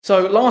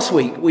So last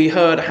week we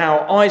heard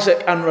how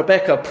Isaac and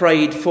Rebekah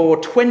prayed for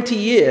 20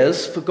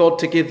 years for God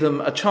to give them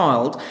a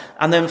child,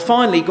 and then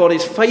finally God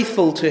is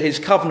faithful to his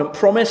covenant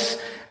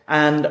promise,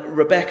 and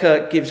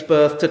Rebekah gives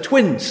birth to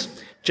twins,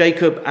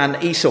 Jacob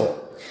and Esau.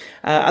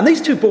 And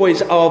these two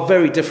boys are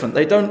very different.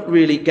 They don't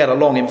really get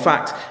along. In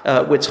fact,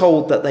 we're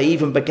told that they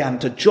even began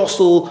to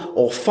jostle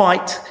or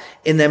fight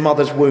in their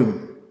mother's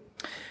womb.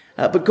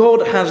 But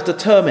God has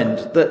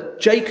determined that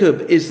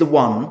Jacob is the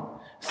one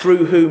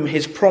through whom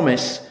his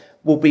promise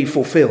will be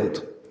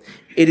fulfilled.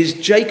 It is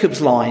Jacob's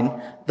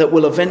line that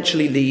will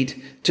eventually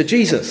lead to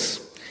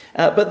Jesus.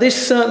 But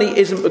this certainly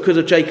isn't because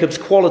of Jacob's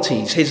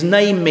qualities. His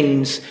name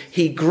means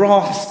he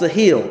grasps the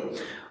heel.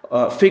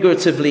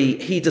 Figuratively,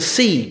 he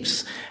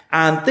deceives.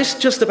 And this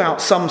just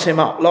about sums him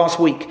up. Last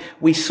week,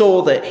 we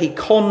saw that he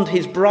conned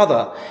his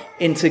brother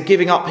into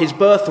giving up his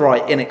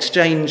birthright in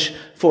exchange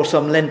for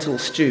some lentil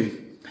stew.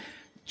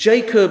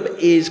 Jacob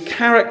is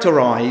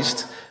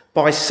characterized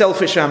by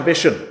selfish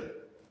ambition.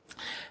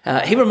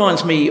 He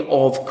reminds me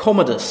of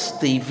Commodus,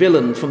 the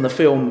villain from the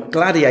film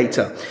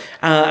Gladiator.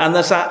 And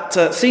there's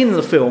that scene in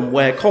the film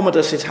where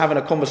Commodus is having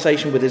a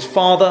conversation with his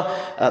father,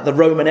 the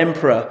Roman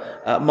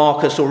Emperor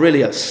Marcus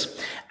Aurelius.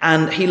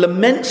 And he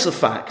laments the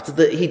fact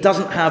that he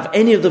doesn't have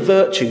any of the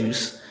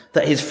virtues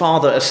that his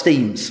father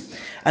esteems.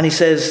 And he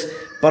says,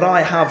 "But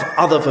I have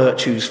other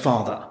virtues,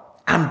 father.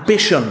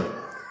 Ambition.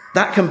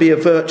 That can be a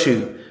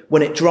virtue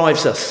when it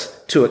drives us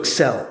to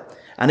excel."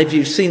 And if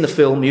you've seen the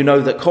film, you know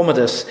that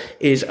Commodus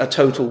is a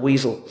total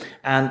weasel.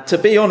 And to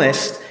be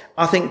honest,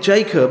 I think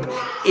Jacob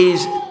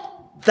is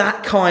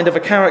that kind of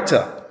a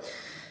character.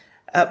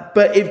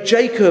 But if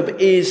Jacob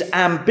is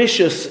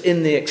ambitious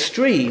in the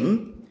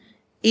extreme,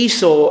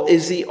 Esau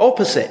is the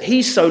opposite.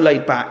 He's so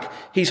laid back,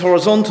 he's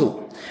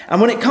horizontal.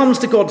 And when it comes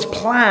to God's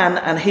plan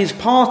and his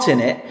part in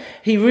it,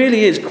 he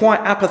really is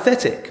quite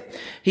apathetic.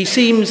 He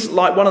seems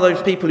like one of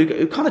those people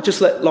who kind of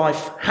just let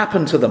life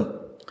happen to them.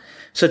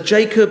 So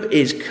Jacob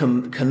is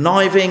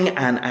conniving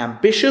and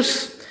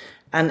ambitious,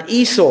 and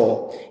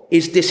Esau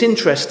is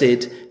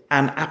disinterested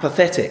and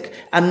apathetic.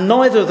 And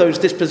neither of those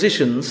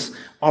dispositions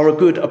are a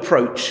good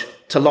approach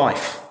to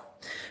life.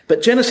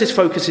 But Genesis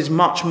focuses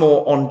much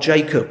more on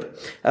Jacob,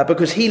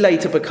 because he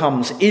later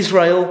becomes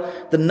Israel,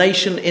 the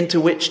nation into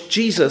which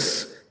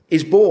Jesus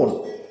is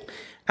born.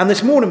 And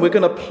this morning we're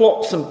going to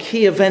plot some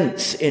key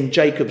events in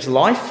Jacob's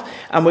life,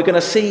 and we're going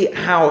to see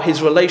how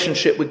his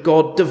relationship with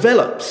God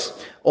develops,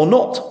 or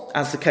not,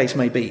 as the case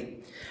may be.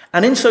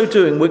 And in so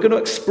doing, we're going to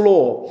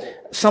explore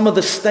some of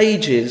the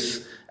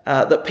stages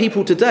that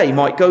people today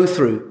might go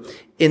through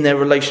in their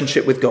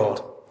relationship with God.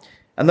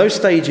 And those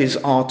stages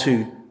are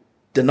to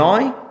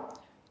deny,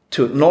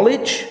 to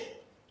acknowledge,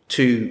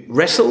 to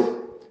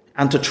wrestle,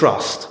 and to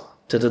trust.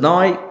 To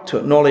deny, to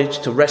acknowledge,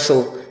 to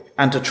wrestle,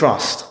 and to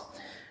trust.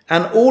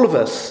 And all of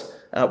us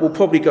will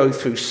probably go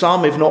through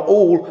some, if not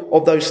all,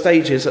 of those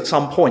stages at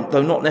some point,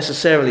 though not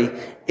necessarily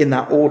in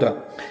that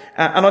order.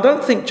 And I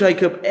don't think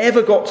Jacob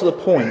ever got to the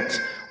point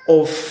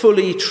of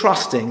fully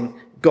trusting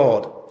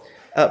God.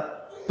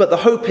 But the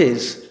hope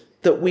is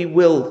that we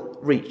will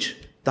reach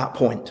that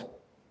point.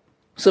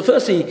 So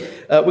firstly,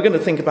 we're going to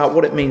think about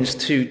what it means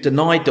to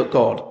deny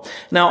God.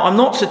 Now, I'm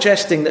not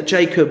suggesting that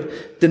Jacob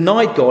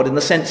denied God in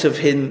the sense of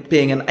him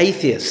being an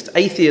atheist.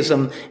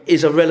 Atheism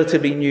is a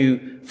relatively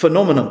new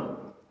phenomenon.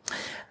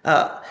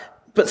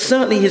 But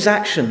certainly his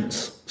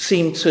actions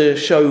seem to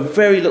show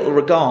very little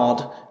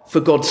regard for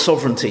God's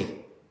sovereignty.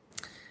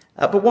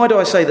 But why do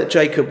I say that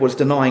Jacob was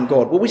denying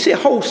God? Well, we see a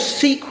whole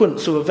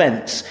sequence of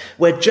events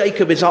where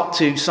Jacob is up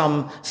to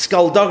some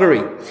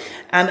skullduggery.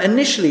 And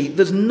initially,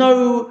 there's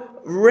no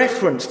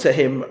reference to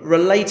him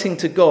relating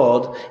to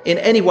God in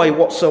any way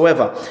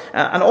whatsoever.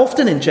 And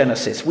often in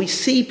Genesis, we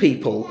see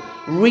people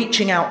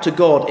reaching out to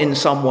God in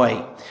some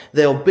way.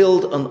 They'll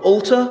build an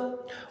altar,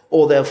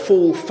 or they'll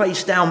fall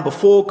face down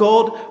before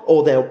God,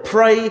 or they'll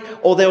pray,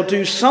 or they'll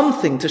do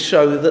something to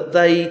show that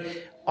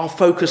they are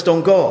focused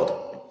on God.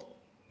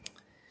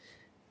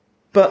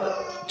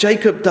 But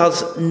Jacob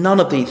does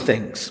none of these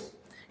things.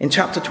 In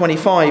chapter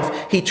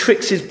 25, he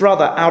tricks his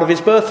brother out of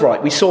his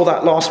birthright. We saw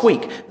that last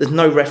week. There's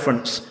no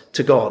reference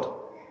to God.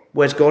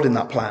 Where's God in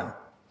that plan?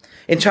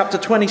 In chapter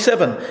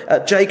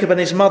 27, Jacob and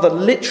his mother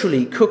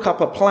literally cook up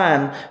a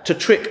plan to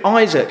trick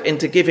Isaac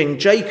into giving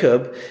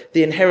Jacob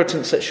the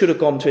inheritance that should have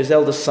gone to his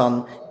eldest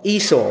son,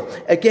 Esau.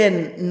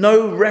 Again,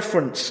 no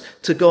reference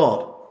to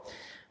God.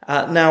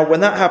 Now,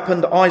 when that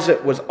happened,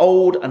 Isaac was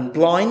old and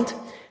blind.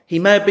 He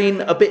may have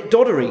been a bit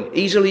doddery,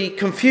 easily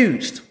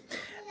confused.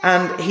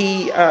 And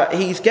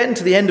he's getting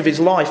to the end of his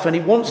life and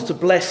he wants to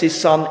bless his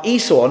son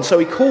Esau. And so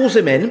he calls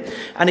him in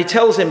and he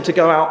tells him to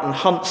go out and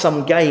hunt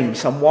some game,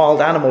 some wild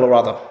animal or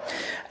other.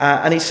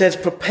 And he says,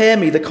 "Prepare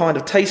me the kind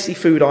of tasty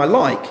food I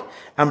like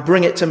and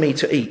bring it to me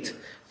to eat,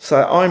 so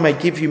that I may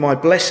give you my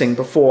blessing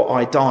before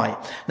I die."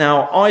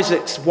 Now,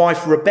 Isaac's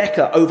wife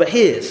Rebekah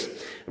overhears.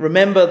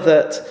 Remember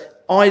that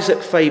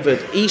Isaac favored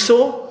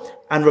Esau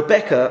and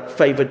Rebekah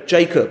favored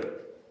Jacob.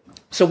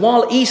 So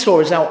while Esau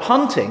is out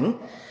hunting,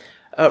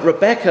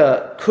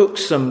 Rebekah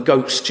cooks some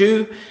goat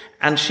stew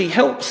And she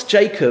helps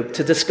Jacob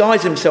to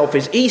disguise himself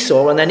as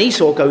Esau, and then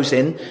Esau goes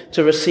in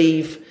to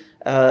receive,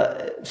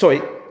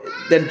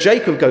 then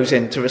Jacob goes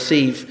in to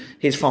receive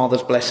his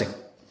father's blessing.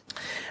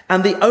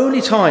 And the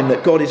only time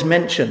that God is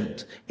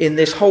mentioned in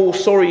this whole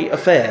sorry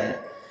affair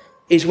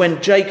is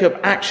when Jacob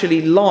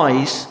actually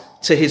lies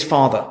to his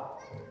father.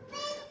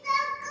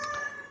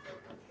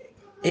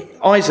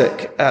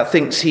 Isaac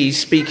thinks he's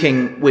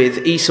speaking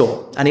with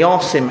Esau, and he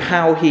asks him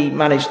how he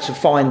managed to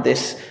find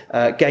this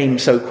game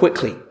so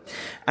quickly.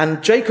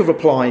 And Jacob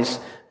replies,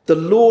 "The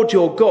Lord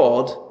your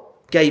God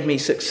gave me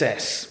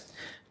success."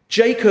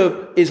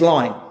 Jacob is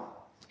lying.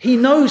 He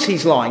knows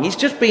he's lying. He's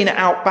just been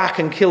out back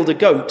and killed a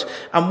goat.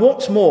 And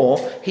what's more,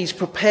 he's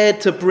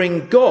prepared to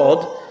bring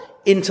God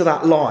into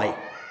that lie.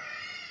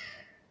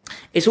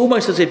 It's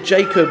almost as if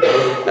Jacob,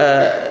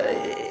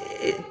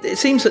 it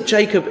seems that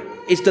Jacob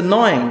is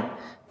denying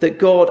that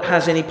God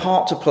has any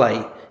part to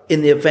play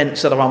in the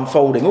events that are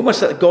unfolding.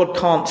 Almost that God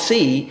can't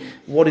see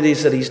what it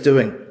is that he's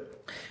doing.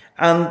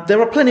 And there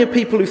are plenty of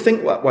people who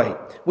think that way.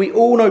 We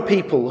all know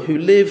people who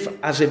live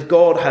as if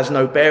God has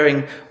no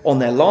bearing on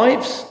their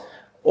lives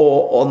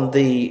or on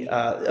the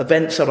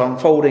events that are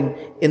unfolding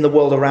in the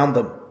world around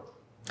them.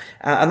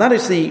 And that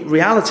is the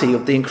reality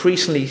of the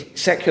increasingly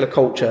secular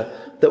culture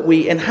that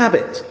we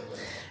inhabit.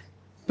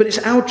 But it's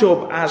our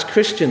job as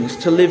Christians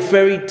to live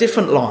very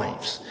different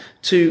lives,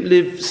 to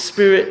live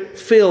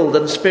spirit-filled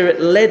and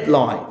spirit-led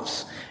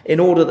lives, in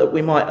order that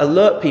we might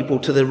alert people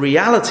to the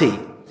reality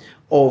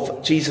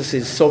of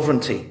Jesus'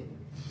 sovereignty.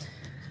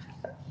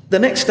 The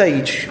next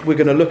stage we're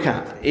going to look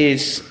at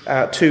is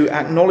to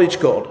acknowledge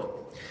God.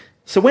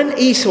 So when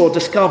Esau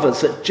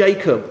discovers that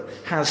Jacob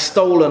has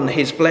stolen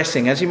his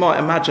blessing, as you might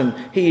imagine,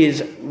 he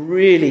is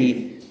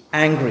really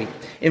angry.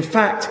 In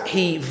fact,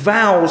 he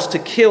vows to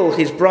kill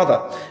his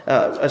brother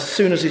as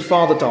soon as his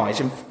father dies.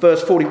 In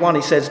verse 41,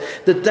 he says,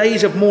 "The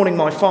days of mourning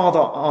my father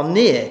are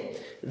near.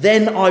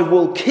 Then I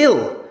will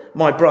kill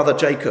my brother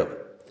Jacob."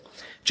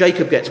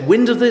 Jacob gets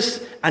wind of this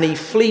and he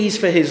flees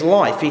for his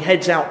life. He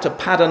heads out to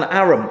Paddan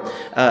Aram,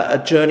 a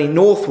journey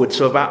northward,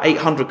 so about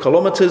 800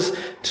 kilometers,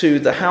 to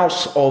the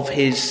house of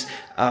his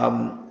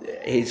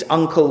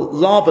uncle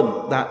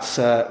Laban, that's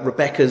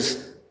Rebekah's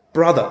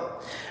brother.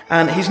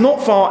 And he's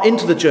not far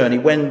into the journey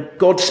when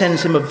God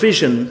sends him a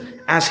vision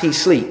as he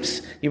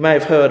sleeps. You may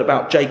have heard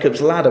about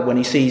Jacob's ladder when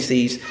he sees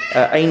these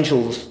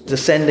angels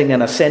descending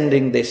and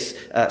ascending this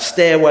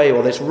stairway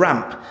or this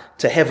ramp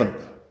to heaven.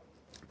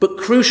 But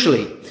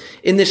crucially,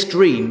 in this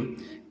dream,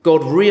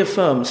 God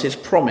reaffirms his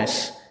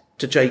promise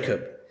to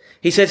Jacob.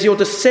 He says, "Your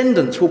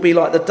descendants will be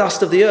like the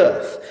dust of the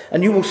earth,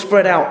 and you will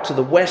spread out to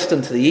the west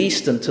and to the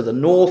east and to the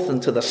north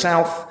and to the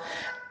south.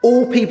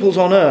 All peoples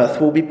on earth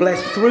will be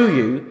blessed through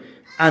you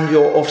and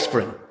your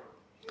offspring."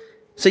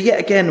 So yet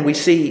again, we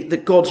see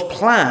that God's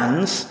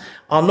plans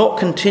are not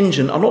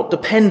contingent, are not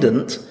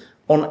dependent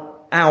on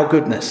our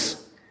goodness.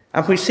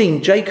 And we've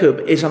seen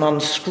Jacob is an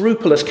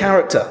unscrupulous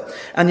character,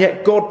 and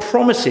yet God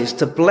promises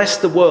to bless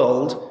the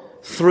world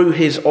through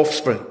his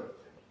offspring.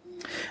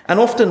 And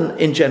often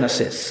in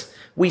Genesis,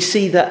 we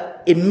see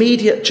that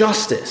immediate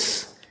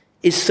justice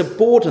is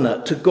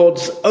subordinate to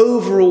God's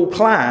overall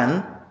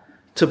plan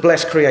to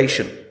bless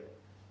creation.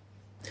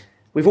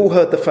 We've all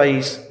heard the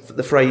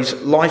phrase,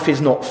 "life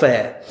is not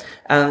fair."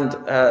 And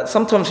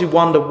sometimes we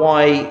wonder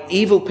why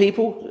evil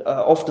people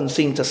often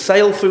seem to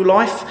sail through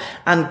life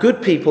and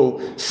good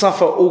people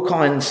suffer all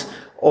kinds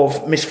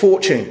of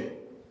misfortune.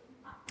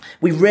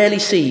 We rarely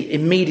see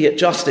immediate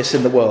justice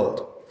in the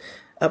world,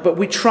 but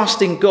we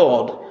trust in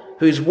God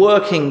who is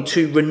working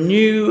to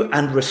renew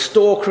and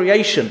restore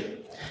creation.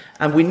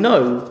 And we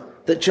know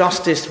that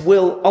justice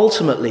will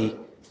ultimately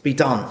be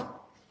done.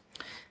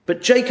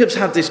 But Jacob's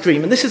had this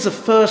dream, and this is the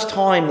first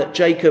time that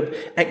Jacob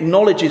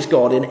acknowledges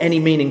God in any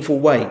meaningful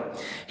way.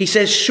 He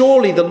says,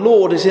 "Surely the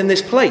Lord is in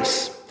this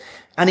place."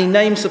 And he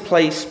names the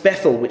place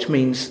Bethel, which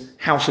means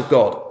house of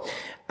God.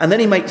 And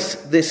then he makes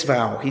this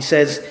vow. He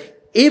says,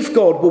 "If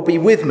God will be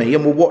with me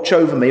and will watch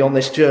over me on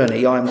this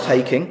journey I am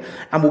taking,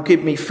 and will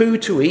give me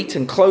food to eat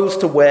and clothes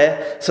to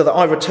wear so that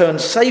I return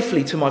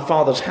safely to my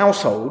father's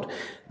household,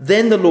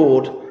 then the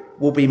Lord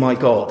will be my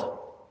God."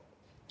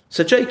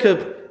 So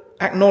Jacob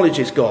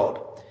acknowledges God.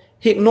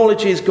 He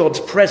acknowledges God's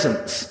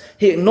presence.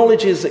 He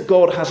acknowledges that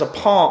God has a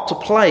part to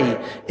play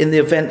in the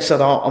events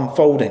that are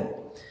unfolding.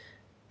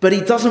 But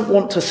he doesn't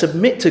want to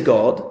submit to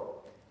God,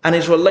 and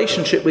his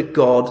relationship with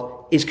God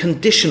is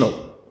conditional.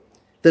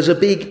 There's a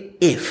big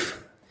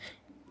if.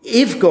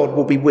 If God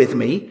will be with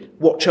me,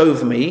 watch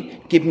over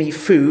me, give me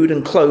food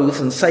and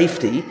clothes and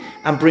safety,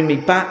 and bring me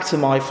back to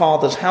my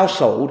father's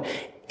household,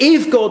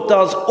 if God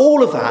does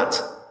all of that,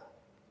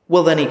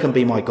 well, then he can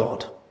be my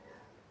God.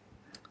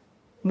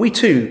 We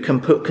too can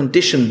put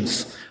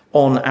conditions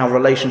on our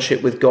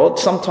relationship with God,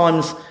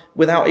 sometimes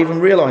without even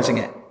realizing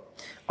it.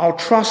 I'll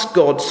trust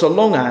God so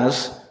long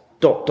as ...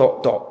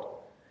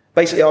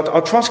 Basically,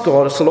 I'll trust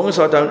God so long as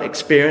I don't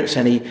experience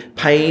any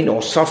pain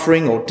or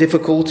suffering or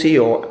difficulty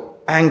or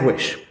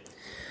anguish.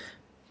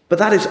 But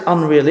that is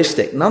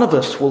unrealistic. None of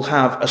us will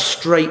have a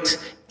straight,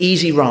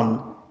 easy run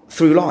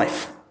through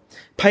life.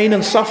 Pain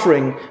and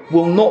suffering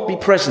will not be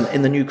present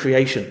in the new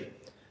creation,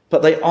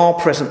 but they are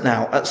present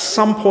now. At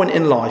some point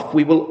in life,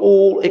 we will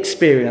all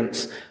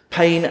experience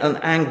pain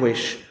and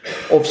anguish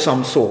of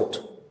some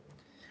sort.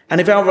 And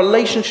if our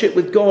relationship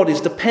with God is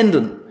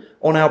dependent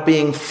on our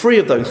being free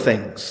of those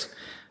things,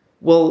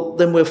 well,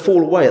 then we'll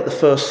fall away at the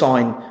first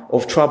sign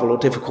of trouble or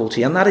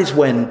difficulty. And that is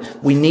when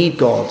we need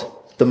God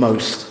the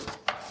most.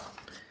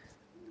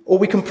 Or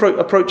we can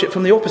approach it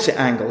from the opposite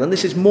angle. And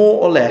this is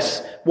more or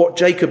less what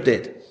Jacob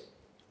did.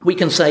 We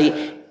can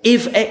say,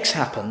 if X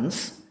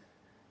happens,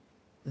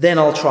 then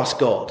I'll trust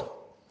God.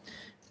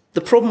 The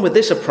problem with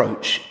this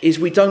approach is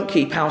we don't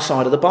keep our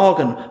side of the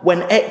bargain.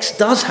 When X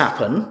does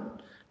happen,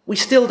 we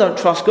still don't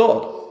trust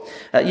God.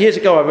 Years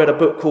ago, I read a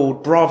book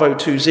called Bravo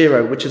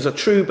 20, which is a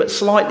true but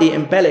slightly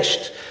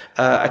embellished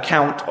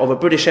account of a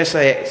British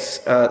SAS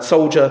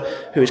soldier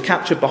who is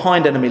captured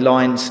behind enemy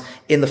lines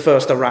in the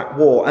first Iraq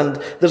War. And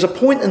there's a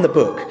point in the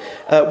book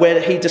where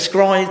he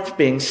described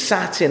being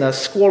sat in a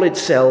squalid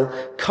cell,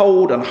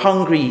 cold and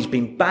hungry. He's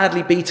been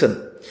badly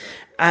beaten.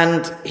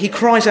 And he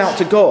cries out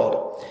to God.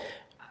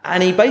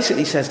 And he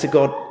basically says to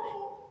God,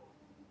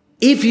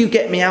 if you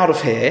get me out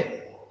of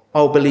here,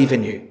 I'll believe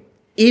in you.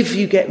 If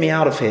you get me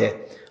out of here,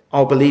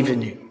 I'll believe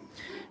in you.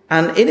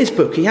 And in his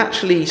book, he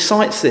actually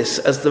cites this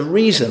as the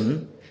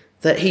reason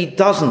that he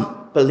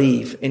doesn't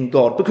believe in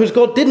God, because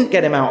God didn't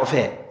get him out of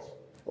here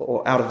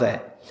or out of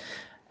there.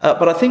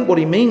 But I think what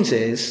he means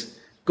is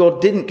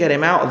God didn't get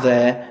him out of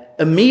there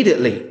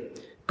immediately.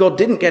 God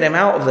didn't get him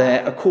out of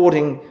there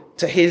according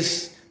to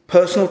his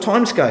personal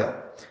timescale,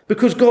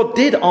 because God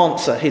did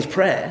answer his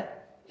prayer.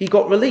 He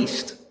got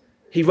released.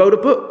 He wrote a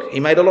book. He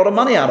made a lot of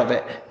money out of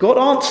it. God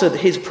answered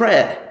his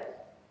prayer.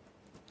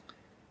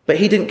 But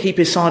he didn't keep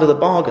his side of the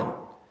bargain.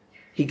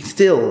 He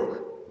still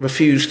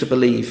refused to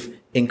believe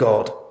in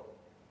God.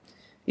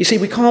 You see,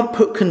 we can't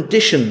put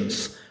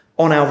conditions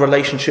on our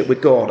relationship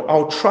with God.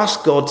 I'll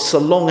trust God so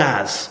long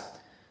as.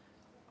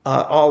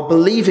 I'll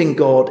believe in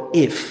God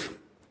if.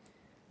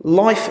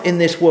 Life in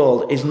this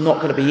world is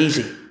not going to be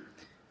easy.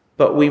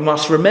 But we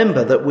must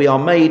remember that we are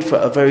made for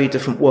a very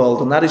different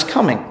world, and that is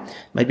coming.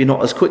 Maybe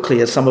not as quickly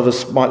as some of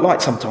us might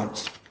like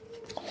sometimes.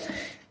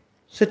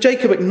 So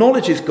Jacob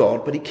acknowledges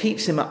God, but he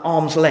keeps him at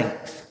arm's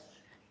length.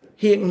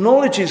 He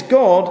acknowledges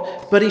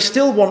God, but he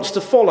still wants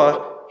to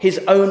follow his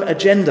own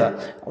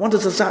agenda. I wonder,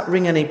 does that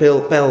ring any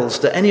bells?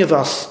 Do any of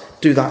us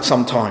do that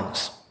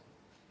sometimes?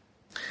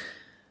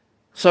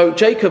 So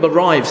Jacob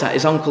arrives at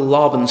his uncle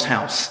Laban's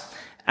house,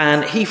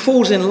 and he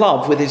falls in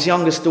love with his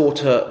youngest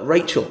daughter,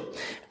 Rachel.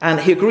 And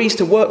he agrees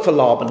to work for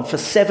Laban for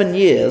 7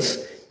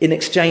 years in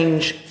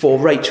exchange for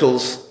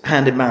Rachel's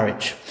hand in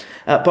marriage.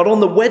 But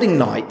on the wedding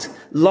night,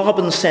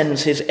 Laban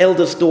sends his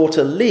eldest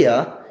daughter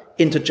Leah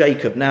into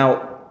Jacob.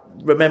 Now,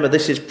 remember,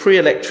 this is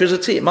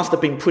pre-electricity. It must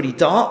have been pretty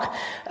dark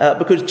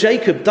because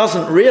Jacob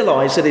doesn't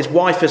realize that his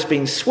wife has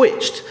been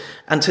switched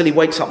until he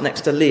wakes up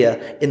next to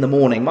Leah in the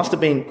morning. Must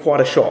have been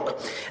quite a shock.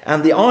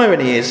 And the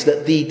irony is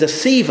that the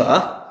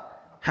deceiver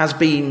has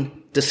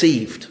been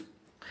deceived.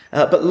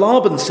 But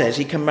Laban says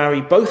he can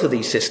marry both of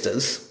these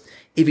sisters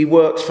if he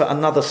works for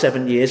another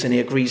 7 years, and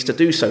he agrees to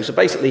do so. So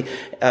basically,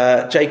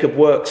 Jacob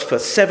works for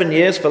 7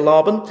 years for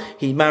Laban.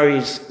 He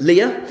marries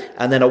Leah,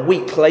 and then a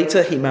week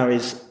later he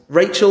marries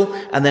Rachel,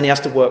 and then he has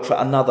to work for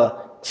another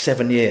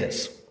 7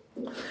 years.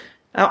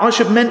 Now, I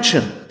should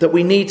mention that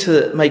we need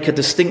to make a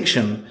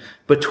distinction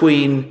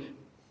between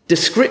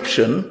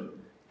description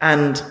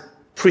and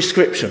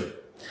prescription.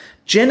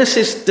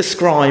 Genesis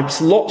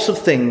describes lots of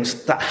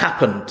things that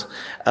happened,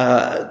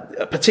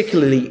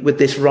 particularly with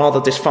this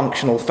rather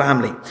dysfunctional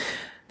family.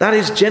 That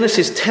is,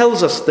 Genesis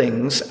tells us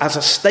things as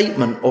a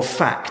statement of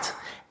fact.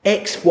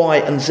 X, Y,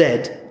 and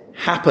Z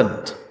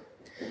happened.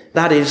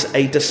 That is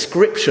a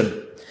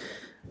description.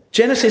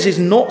 Genesis is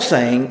not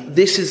saying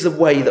this is the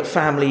way that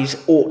families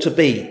ought to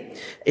be.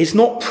 It's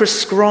not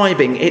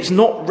prescribing, it's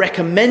not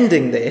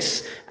recommending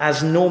this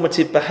as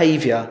normative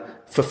behavior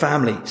for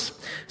families.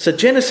 So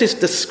Genesis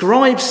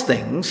describes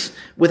things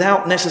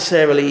without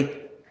necessarily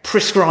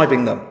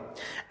prescribing them.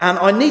 And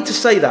I need to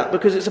say that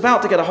because it's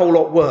about to get a whole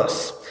lot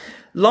worse.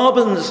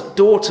 Laban's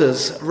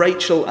daughters,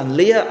 Rachel and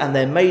Leah, and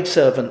their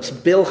maidservants,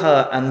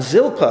 Bilhah and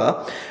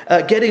Zilpah,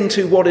 get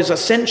into what is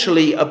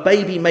essentially a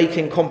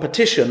baby-making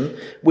competition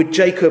with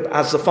Jacob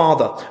as the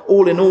father.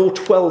 All in all,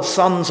 12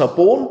 sons are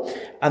born,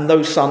 and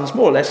those sons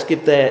more or less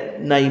give their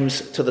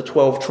names to the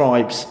 12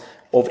 tribes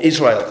of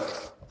Israel.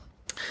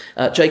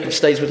 Jacob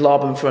stays with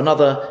Laban for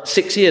another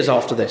 6 years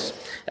after this.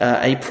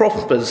 He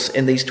prospers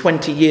in these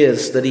 20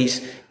 years that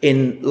he's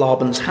in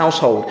Laban's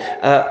household.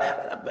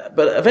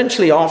 But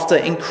eventually, after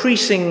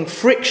increasing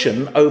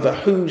friction over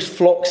whose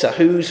flocks are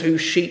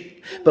whose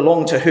sheep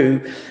belong to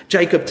who,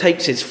 Jacob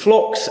takes his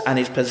flocks and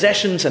his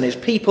possessions and his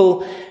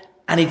people,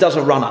 and he does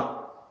a runner.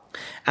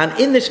 And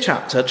in this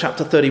chapter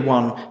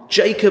 31,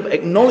 Jacob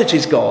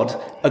acknowledges God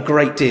a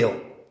great deal.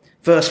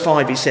 Verse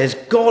 5, he says,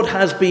 God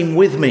has been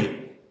with me.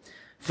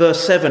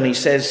 Verse 7, he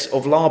says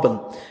of Laban,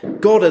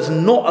 God has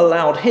not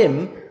allowed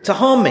him to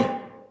harm me.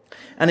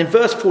 And in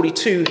verse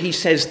 42, he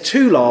says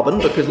to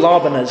Laban, because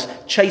Laban has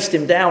chased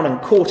him down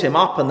and caught him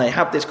up, and they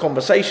have this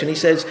conversation, he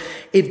says,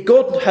 "If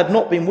God had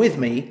not been with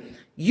me,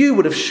 you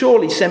would have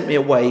surely sent me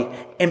away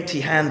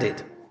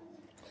empty-handed."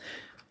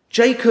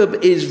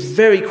 Jacob is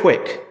very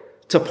quick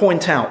to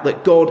point out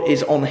that God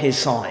is on his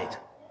side.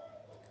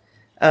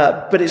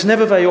 But it's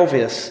never very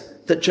obvious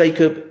that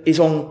Jacob is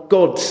on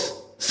God's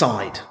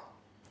side.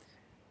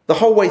 The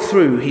whole way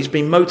through, he's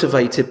been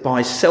motivated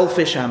by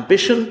selfish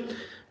ambition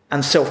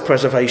and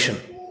self-preservation.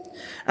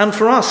 And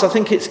for us, I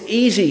think it's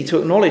easy to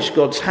acknowledge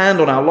God's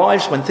hand on our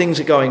lives when things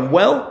are going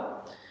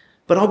well,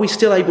 but are we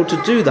still able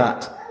to do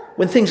that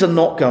when things are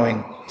not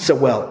going so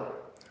well?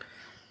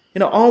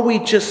 Are we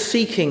just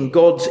seeking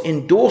God's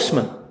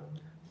endorsement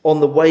on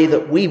the way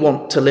that we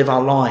want to live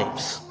our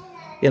lives?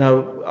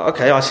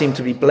 Okay, I seem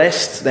to be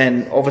blessed,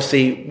 then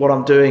obviously what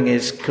I'm doing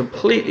is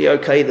completely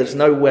okay, there's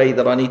no way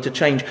that I need to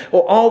change.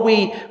 Or are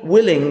we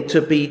willing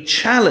to be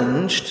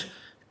challenged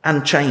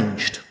and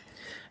changed?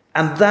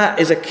 And that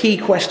is a key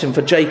question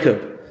for Jacob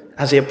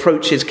as he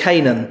approaches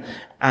Canaan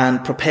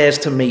and prepares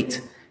to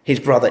meet his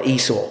brother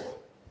Esau.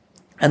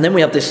 And then we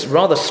have this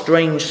rather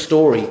strange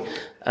story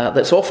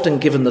that's often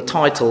given the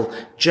title,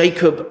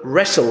 Jacob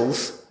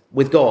Wrestles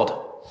with God.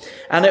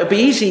 And it would be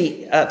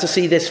easy to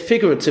see this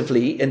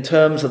figuratively in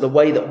terms of the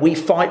way that we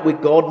fight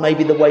with God,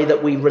 maybe the way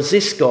that we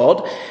resist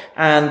God.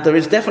 And there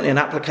is definitely an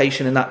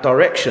application in that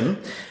direction.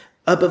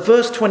 But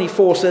verse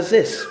 24 says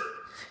this. It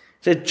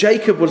says,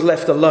 Jacob was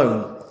left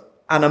alone,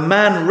 and a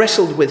man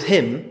wrestled with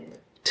him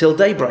till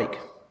daybreak.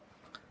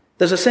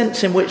 There's a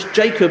sense in which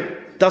Jacob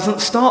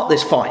doesn't start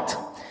this fight.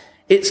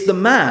 It's the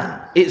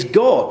man, it's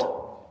God,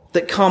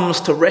 that comes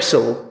to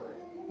wrestle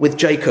with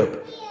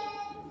Jacob.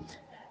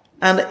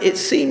 And it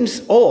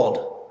seems odd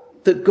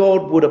that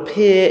God would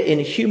appear in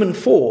human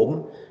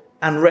form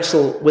and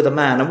wrestle with a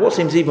man. And what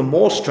seems even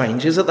more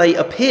strange is that they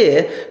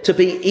appear to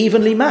be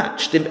evenly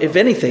matched. If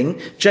anything,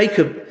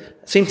 Jacob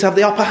seems to have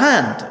the upper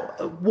hand.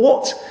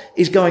 What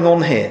is going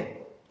on here?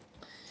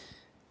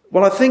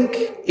 Well, I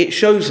think it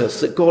shows us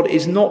that God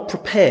is not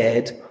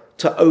prepared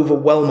to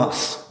overwhelm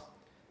us.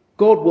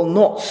 God will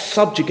not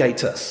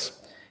subjugate us.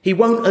 He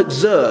won't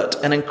exert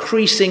an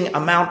increasing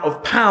amount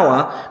of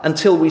power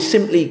until we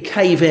simply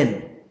cave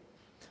in.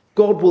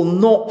 God will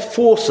not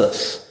force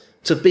us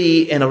to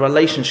be in a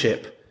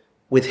relationship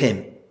with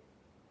him.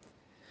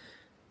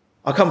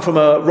 I come from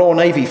a Royal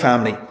Navy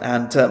family,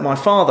 and my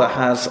father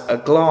has a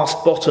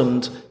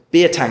glass-bottomed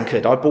beer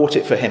tankard. I bought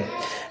it for him.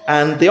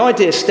 And the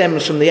idea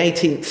stems from the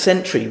 18th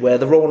century, where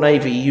the Royal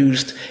Navy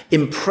used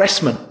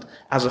impressment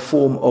as a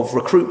form of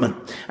recruitment.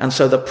 And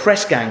so the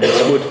press gangs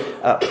would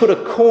put a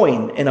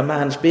coin in a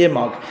man's beer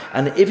mug,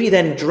 and if he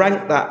then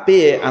drank that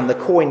beer and the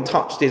coin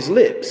touched his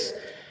lips,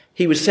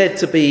 he was said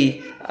to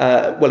be,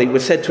 he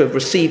was said to have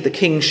received the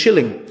king's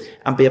shilling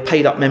and be a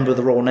paid-up member of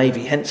the Royal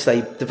Navy. Hence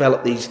they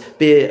developed these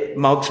beer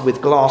mugs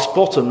with glass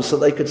bottoms so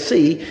they could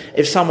see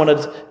if someone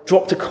had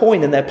dropped a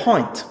coin in their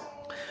pint.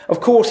 Of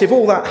course, if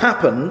all that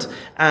happened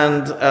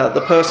and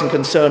the person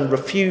concerned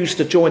refused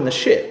to join the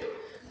ship,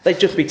 they'd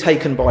just be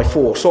taken by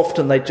force.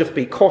 Often they'd just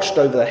be coshed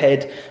over the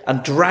head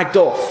and dragged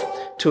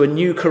off to a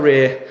new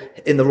career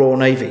in the Royal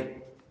Navy.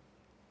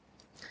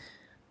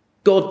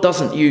 God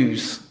doesn't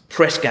use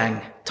press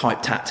gang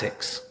type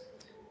tactics.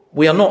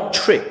 We are not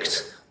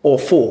tricked or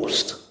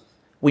forced.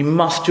 We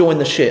must join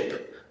the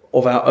ship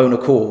of our own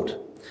accord.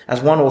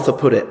 As one author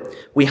put it,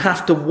 we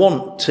have to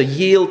want to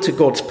yield to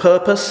God's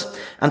purpose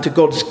and to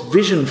God's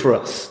vision for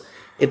us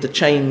if the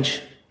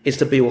change is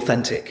to be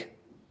authentic.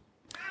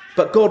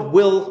 But God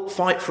will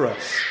fight for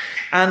us.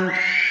 And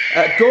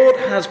God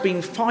has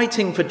been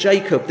fighting for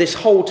Jacob this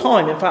whole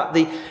time. In fact,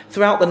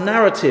 throughout the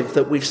narrative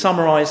that we've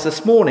summarized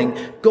this morning,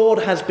 God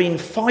has been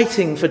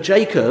fighting for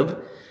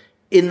Jacob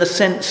in the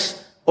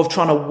sense of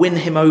trying to win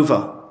him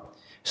over.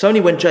 It's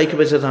only when Jacob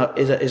is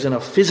in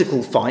a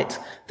physical fight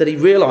that he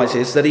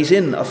realizes that he's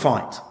in a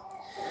fight.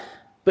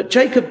 But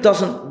Jacob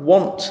doesn't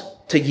want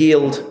to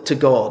yield to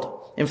God.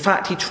 In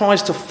fact, he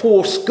tries to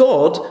force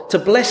God to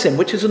bless him,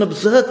 which is an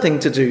absurd thing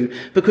to do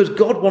because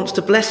God wants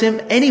to bless him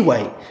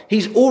anyway.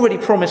 He's already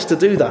promised to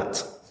do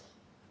that.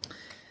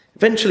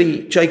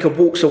 Eventually, Jacob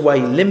walks away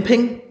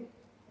limping,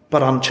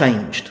 but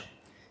unchanged.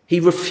 He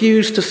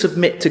refused to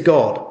submit to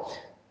God.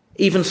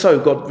 Even so,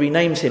 God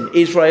renames him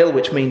Israel,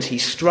 which means he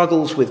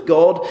struggles with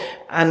God,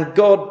 and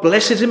God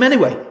blesses him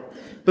anyway,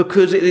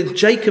 because it is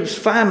Jacob's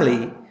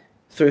family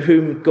through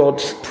whom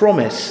God's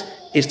promise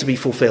is to be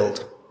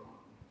fulfilled.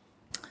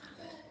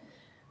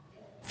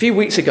 A few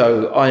weeks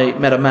ago, I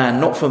met a man,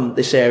 not from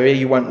this area,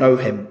 you won't know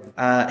him.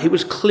 He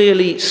was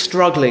clearly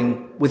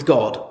struggling with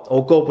God,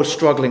 or God was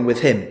struggling with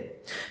him.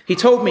 He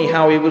told me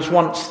how he was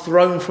once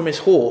thrown from his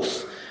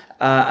horse,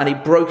 and he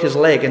broke his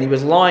leg, and he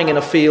was lying in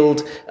a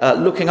field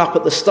looking up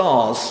at the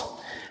stars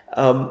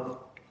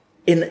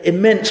in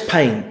immense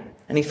pain,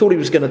 and he thought he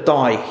was going to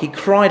die. He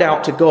cried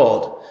out to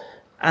God,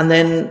 and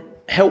then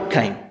help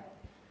came,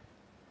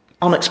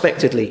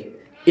 unexpectedly,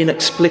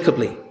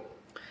 inexplicably.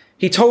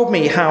 He told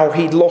me how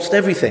he'd lost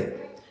everything,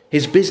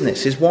 his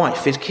business, his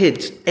wife, his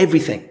kids,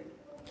 everything.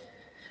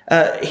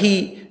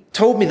 He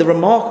told me the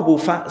remarkable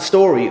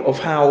story of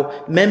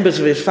how members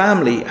of his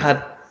family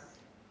had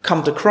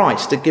come to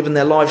Christ, had given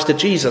their lives to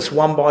Jesus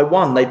one by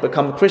one. They'd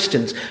become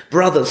Christians,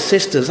 brothers,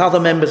 sisters, other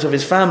members of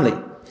his family.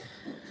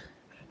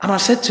 And I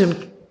said to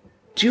him,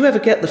 do you ever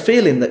get the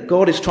feeling that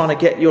God is trying to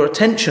get your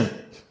attention?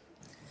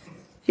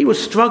 He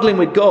was struggling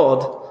with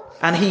God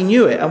and he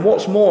knew it. And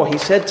what's more, he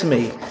said to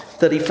me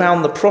that he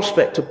found the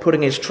prospect of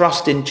putting his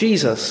trust in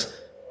Jesus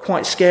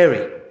quite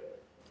scary.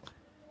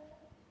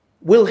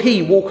 Will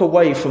he walk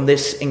away from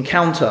this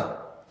encounter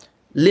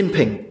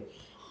limping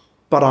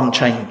but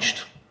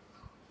unchanged?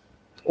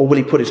 Or will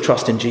he put his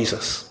trust in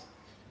Jesus?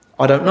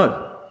 I don't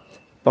know,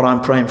 but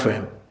I'm praying for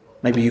him.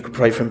 Maybe you could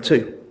pray for him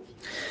too.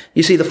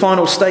 You see, the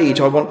final stage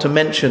I want to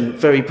mention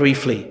very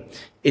briefly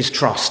is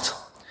trust.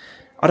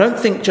 I don't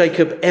think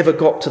Jacob ever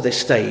got to this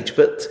stage,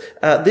 but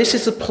this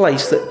is a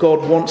place that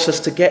God wants us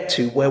to get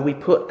to where we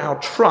put our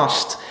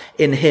trust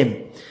in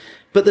him.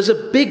 But there's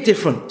a big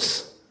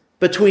difference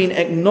between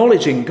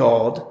acknowledging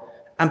God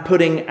and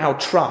putting our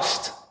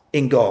trust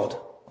in God.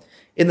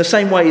 In the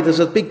same way, there's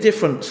a big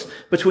difference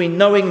between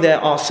knowing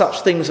there are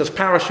such things as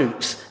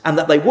parachutes and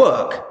that they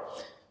work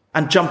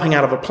and jumping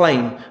out of a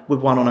plane with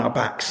one on our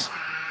backs.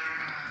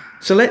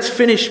 So let's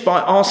finish by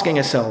asking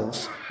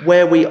ourselves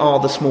where we are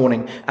this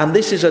morning. And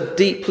this is a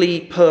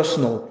deeply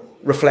personal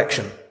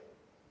reflection.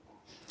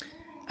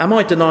 Am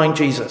I denying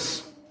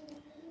Jesus?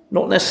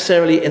 Not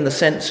necessarily in the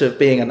sense of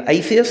being an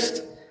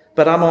atheist,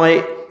 but am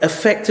I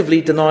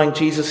effectively denying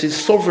Jesus'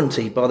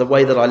 sovereignty by the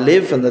way that I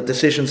live and the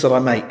decisions that I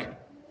make?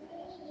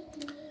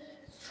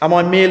 Am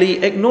I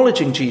merely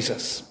acknowledging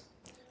Jesus?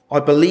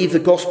 I believe the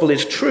gospel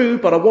is true,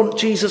 but I want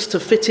Jesus to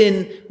fit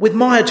in with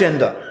my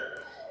agenda.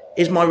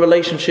 Is my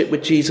relationship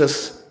with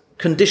Jesus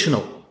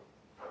conditional?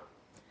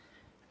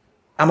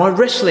 Am I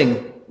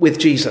wrestling with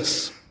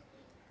Jesus?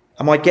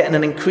 Am I getting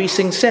an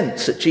increasing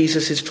sense that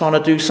Jesus is trying to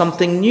do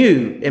something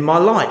new in my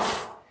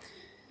life?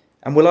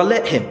 And will I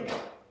let him?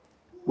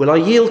 Will I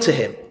yield to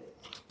him?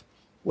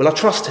 Will I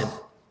trust him?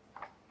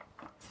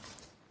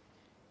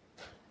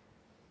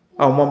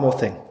 Oh, and one more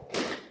thing.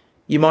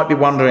 You might be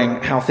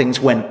wondering how things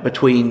went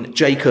between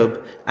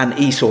Jacob and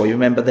Esau. You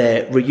remember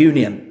their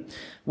reunion.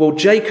 Well,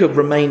 Jacob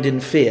remained in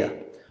fear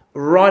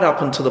right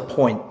up until the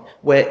point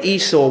where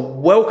Esau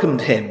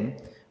welcomed him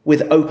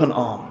with open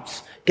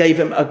arms, gave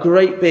him a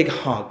great big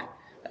hug,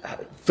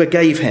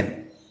 forgave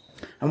him.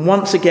 And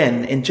once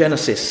again in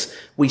Genesis,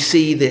 we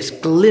see this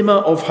glimmer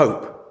of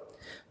hope.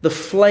 The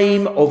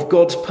flame of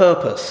God's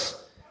purpose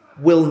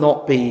will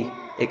not be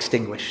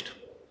extinguished.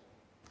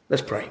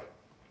 Let's pray.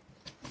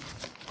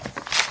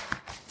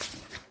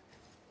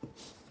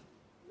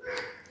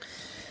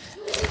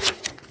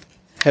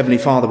 Heavenly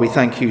Father, we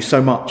thank you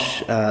so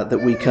much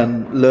that we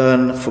can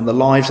learn from the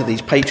lives of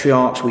these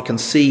patriarchs. We can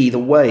see the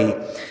way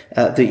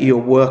that you're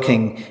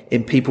working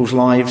in people's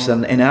lives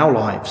and in our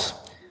lives,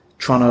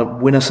 trying to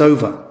win us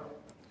over,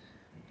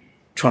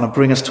 trying to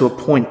bring us to a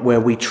point where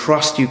we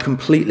trust you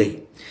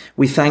completely.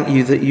 We thank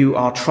you that you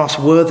are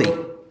trustworthy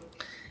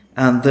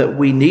and that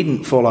we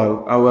needn't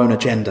follow our own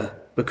agenda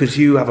because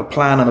you have a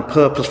plan and a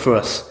purpose for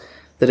us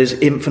that is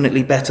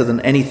infinitely better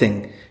than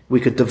anything we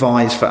could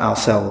devise for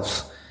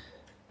ourselves.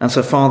 And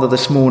so, Father,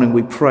 this morning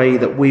we pray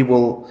that we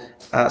will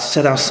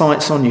set our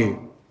sights on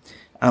you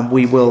and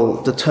we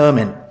will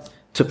determine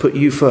to put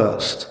you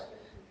first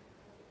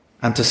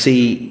and to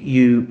see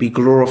you be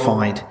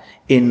glorified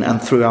in and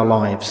through our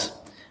lives.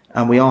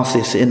 And we ask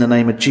this in the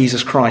name of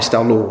Jesus Christ,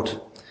 our Lord.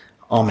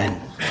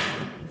 Amen.